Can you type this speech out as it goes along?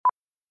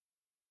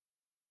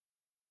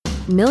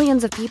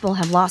Millions of people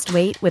have lost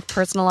weight with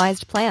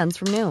personalized plans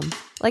from Noom.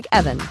 Like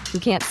Evan, who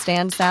can't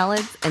stand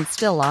salads and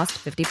still lost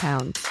 50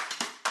 pounds.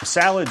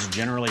 Salads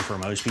generally for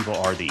most people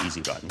are the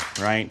easy button,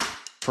 right?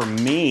 For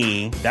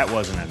me, that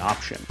wasn't an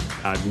option.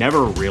 I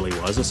never really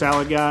was a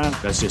salad guy.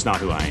 That's just not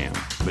who I am.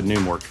 But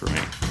Noom worked for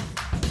me.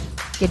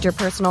 Get your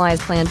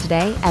personalized plan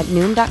today at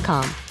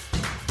Noom.com.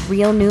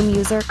 Real Noom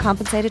user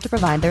compensated to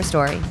provide their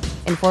story.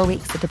 In 4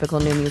 weeks, the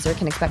typical Noom user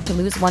can expect to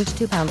lose 1 to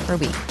 2 pounds per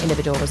week.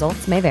 Individual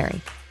results may vary.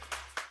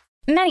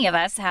 Many of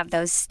us have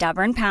those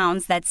stubborn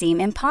pounds that seem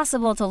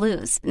impossible to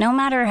lose, no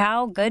matter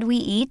how good we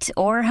eat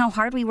or how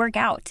hard we work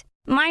out.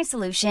 My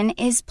solution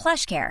is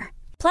PlushCare.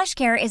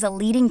 PlushCare is a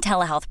leading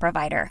telehealth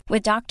provider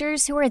with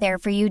doctors who are there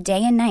for you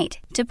day and night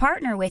to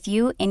partner with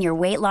you in your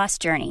weight loss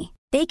journey.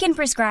 They can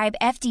prescribe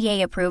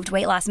FDA-approved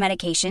weight loss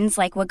medications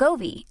like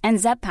Wegovy and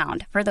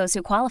Zepbound for those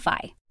who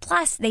qualify.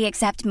 Plus, they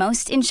accept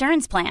most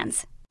insurance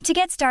plans. To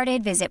get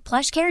started, visit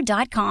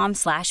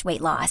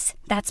plushcare.com/weightloss.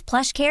 That's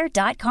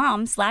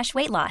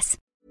plushcare.com/weightloss.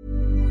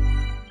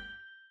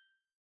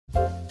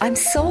 I'm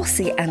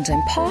saucy and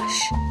I'm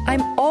posh.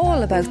 I'm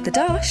all about the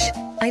dosh.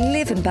 I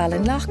live in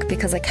Ballinlough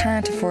because I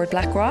can't afford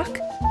Blackrock.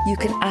 You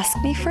can ask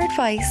me for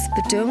advice,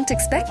 but don't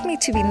expect me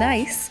to be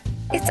nice.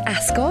 It's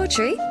Ask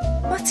Audrey.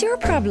 What's your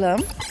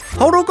problem?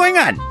 How are you going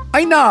on?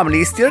 I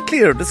normally steer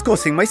clear of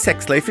discussing my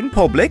sex life in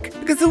public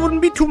because there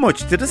wouldn't be too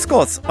much to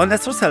discuss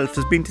unless herself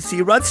has been to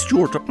see Rod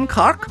Stewart up in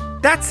Cork.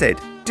 That said,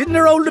 didn't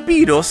her old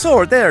libido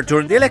soar there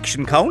during the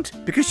election count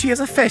because she has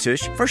a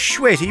fetish for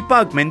sweaty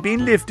bogmen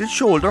being lifted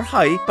shoulder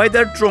high by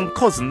their drunk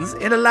cousins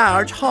in a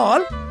large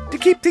hall? To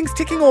keep things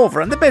ticking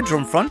over on the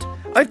bedroom front,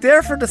 I've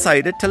therefore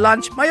decided to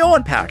launch my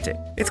own party.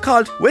 It's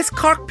called West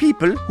Cork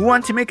People Who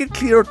Want to Make It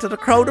Clear to the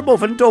Crowd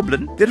Above in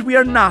Dublin that we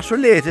are not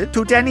related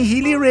to Danny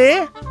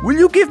Healy-Rae. Will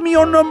you give me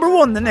your number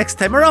one the next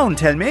time around,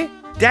 tell me?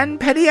 Dan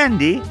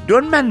Petty-Andy,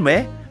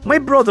 Dunmanway. My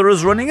brother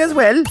is running as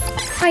well.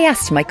 I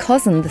asked my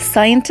cousin, the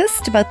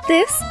scientist, about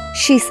this.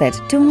 She said,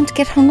 don't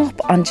get hung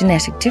up on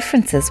genetic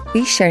differences.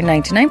 We share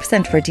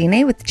 99% of our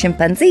DNA with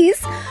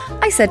chimpanzees.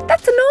 I said,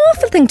 that's an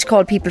awful thing to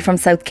call people from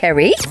South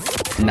Kerry.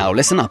 Now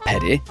listen up,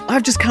 Paddy.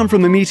 I've just come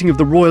from a meeting of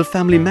the Royal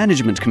Family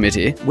Management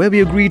Committee where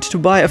we agreed to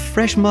buy a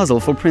fresh muzzle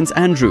for Prince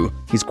Andrew.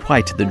 He's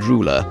quite the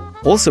drooler.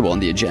 Also on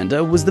the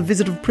agenda was the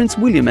visit of Prince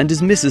William and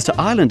his missus to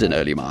Ireland in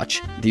early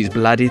March. These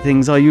bloody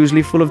things are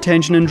usually full of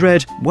tension and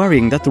dread,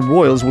 worrying that the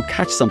royals will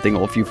catch something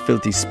off you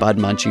filthy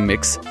spud-munching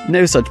mix.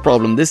 No such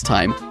problem this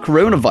time.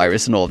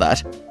 Coronavirus and all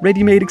that.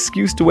 Ready-made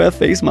excuse to wear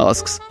face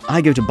masks.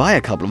 I go to buy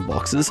a couple of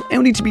boxes,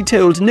 only to be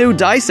told no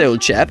dice, old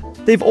chap.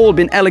 They've all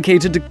been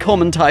allocated to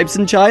common types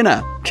in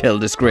China. Kill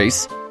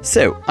disgrace.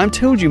 So, I'm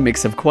told you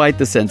mix have quite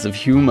the sense of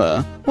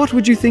humour. What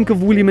would you think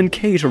of William and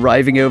Kate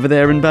arriving over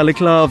there in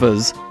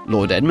balaclavas?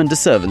 Lord Edmund, a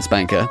servants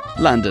banker,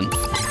 London.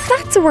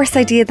 That's a worse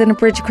idea than a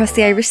bridge across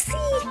the Irish Sea.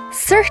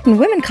 Certain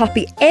women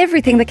copy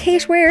everything that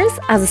Kate wears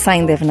as a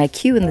sign they have an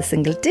IQ in the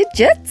single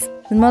digits.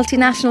 The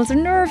multinationals are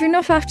nervy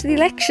enough after the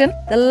election.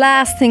 The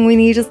last thing we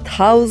need is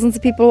thousands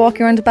of people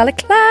walking around in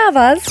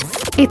balaclavas.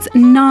 It's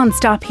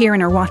non-stop here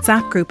in our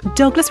WhatsApp group.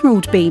 Douglas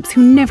Road babes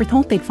who never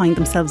thought they'd find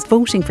themselves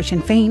voting for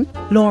Sinn Féin.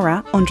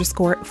 Laura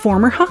 _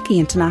 former hockey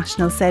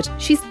international said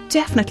she's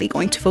definitely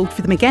going to vote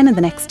for them again in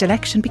the next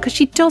election because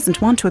she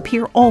doesn't want to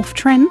appear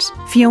off-trend.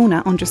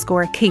 Fiona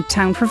 _ Cape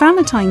Town for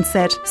Valentine's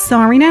said,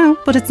 sorry now,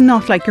 but it's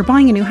not like you're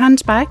buying a new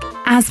handbag.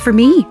 As for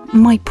me,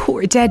 my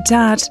poor dead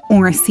dad,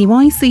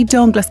 RCYC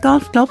Douglas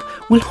Golf Club,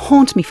 will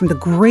haunt me from the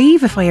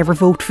grave if I ever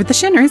vote for the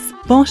Shinners.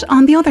 But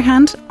on the other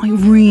hand, I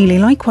really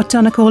like what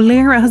Donegal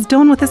O'Leary has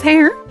done with his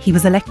hair. He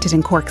was elected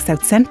in Cork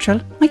South Central.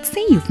 I'd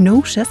say you've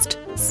noticed.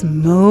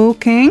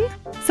 Smoking.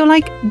 So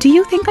do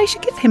you think I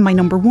should give him my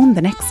number one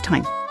the next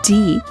time?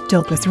 D.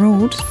 Douglas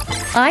Road.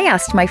 I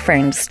asked my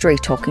friend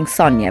Straight Talking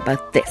Sonia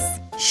about this.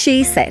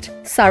 She said,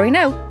 sorry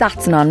now,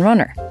 that's a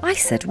non-runner. I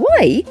said,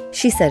 why?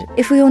 She said,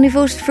 if we only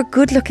voted for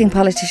good-looking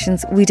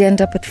politicians, we'd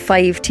end up with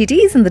 5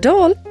 TDs in the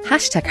Dáil.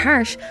 Hashtag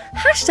harsh.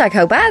 Hashtag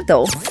how bad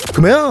though?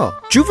 Come here,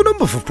 do you have a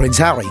number for Prince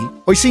Harry?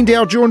 I seen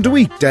there during the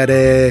week that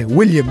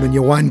William and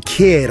Joanne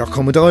Kate are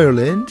coming to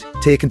Ireland,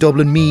 taking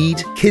Dublin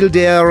Mead,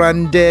 Kildare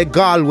and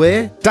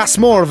Galway. That's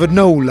more of a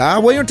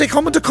no-la. Why aren't they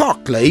coming to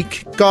Cork,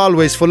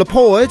 Galway's full of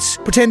poets,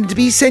 pretending to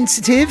be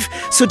sensitive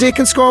so they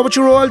can score with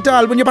your Royal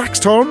Dáil when your back's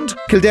turned.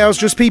 Kildare's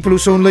just people who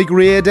sound like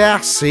Ray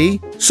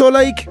D'Arcy. So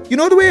you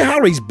know the way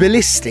Harry's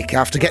ballistic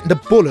after getting the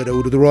bullet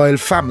out of the royal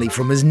family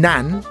from his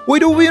nan? Why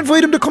don't we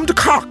invite him to come to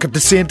Cork at the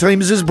same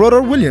time as his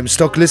brother William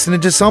stuck listening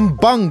to some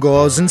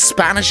bongos and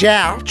Spanish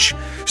arch?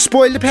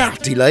 Spoil the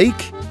party,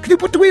 Can you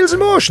put the wheels in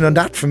motion on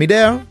that for me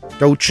there?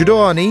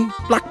 Douchidoni,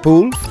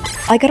 Blackpool.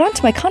 I got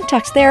onto my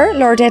contact there,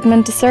 Lord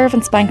Edmund, the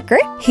servants banker.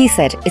 He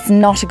said, it's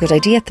not a good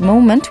idea at the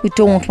moment. We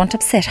don't want to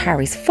upset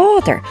Harry's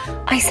father.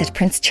 I said,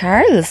 Prince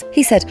Charles.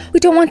 He said, we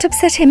don't want to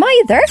upset him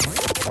either.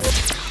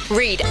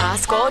 Read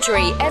Ask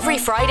Audrey every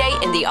Friday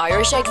in the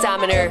Irish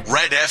Examiner.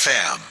 Red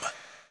FM.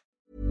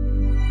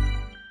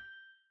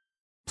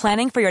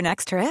 Planning for your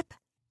next trip?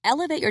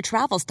 Elevate your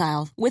travel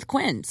style with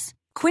Quince.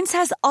 Quince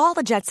has all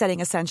the jet-setting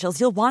essentials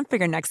you'll want for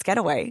your next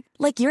getaway,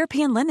 like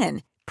European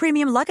linen,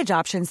 premium luggage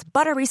options,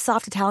 buttery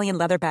soft Italian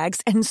leather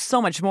bags, and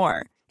so much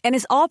more. And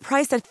is all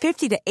priced at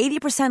 50 to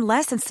 80%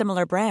 less than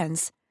similar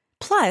brands.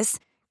 Plus,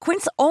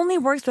 Quince only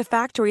works with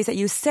factories that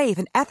use safe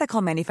and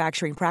ethical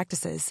manufacturing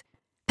practices.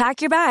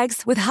 Pack your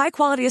bags with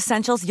high-quality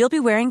essentials you'll be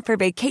wearing for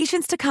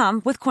vacations to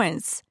come with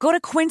Quince. Go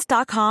to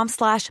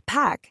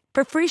quince.com/pack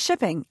for free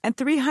shipping and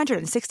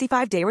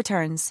 365-day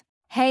returns.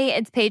 Hey,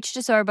 it's Paige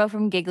DeSorbo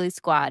from Giggly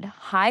Squad.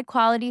 High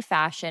quality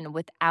fashion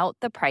without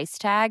the price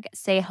tag.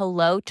 Say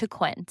hello to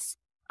Quince.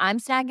 I'm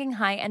snagging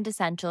high-end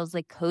essentials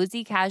like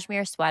cozy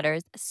cashmere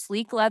sweaters,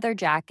 sleek leather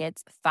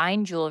jackets,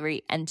 fine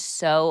jewelry, and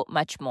so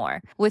much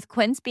more. With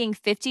Quince being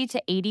 50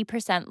 to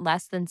 80%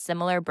 less than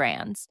similar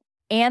brands.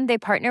 And they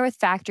partner with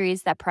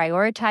factories that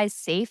prioritize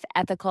safe,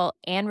 ethical,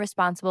 and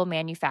responsible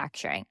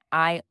manufacturing.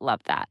 I love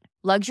that.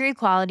 Luxury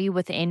quality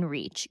within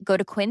reach. Go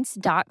to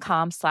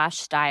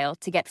quince.com/style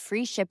to get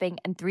free shipping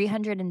and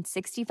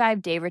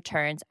 365-day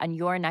returns on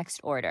your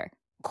next order.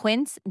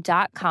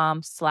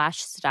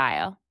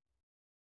 Quince.com/style.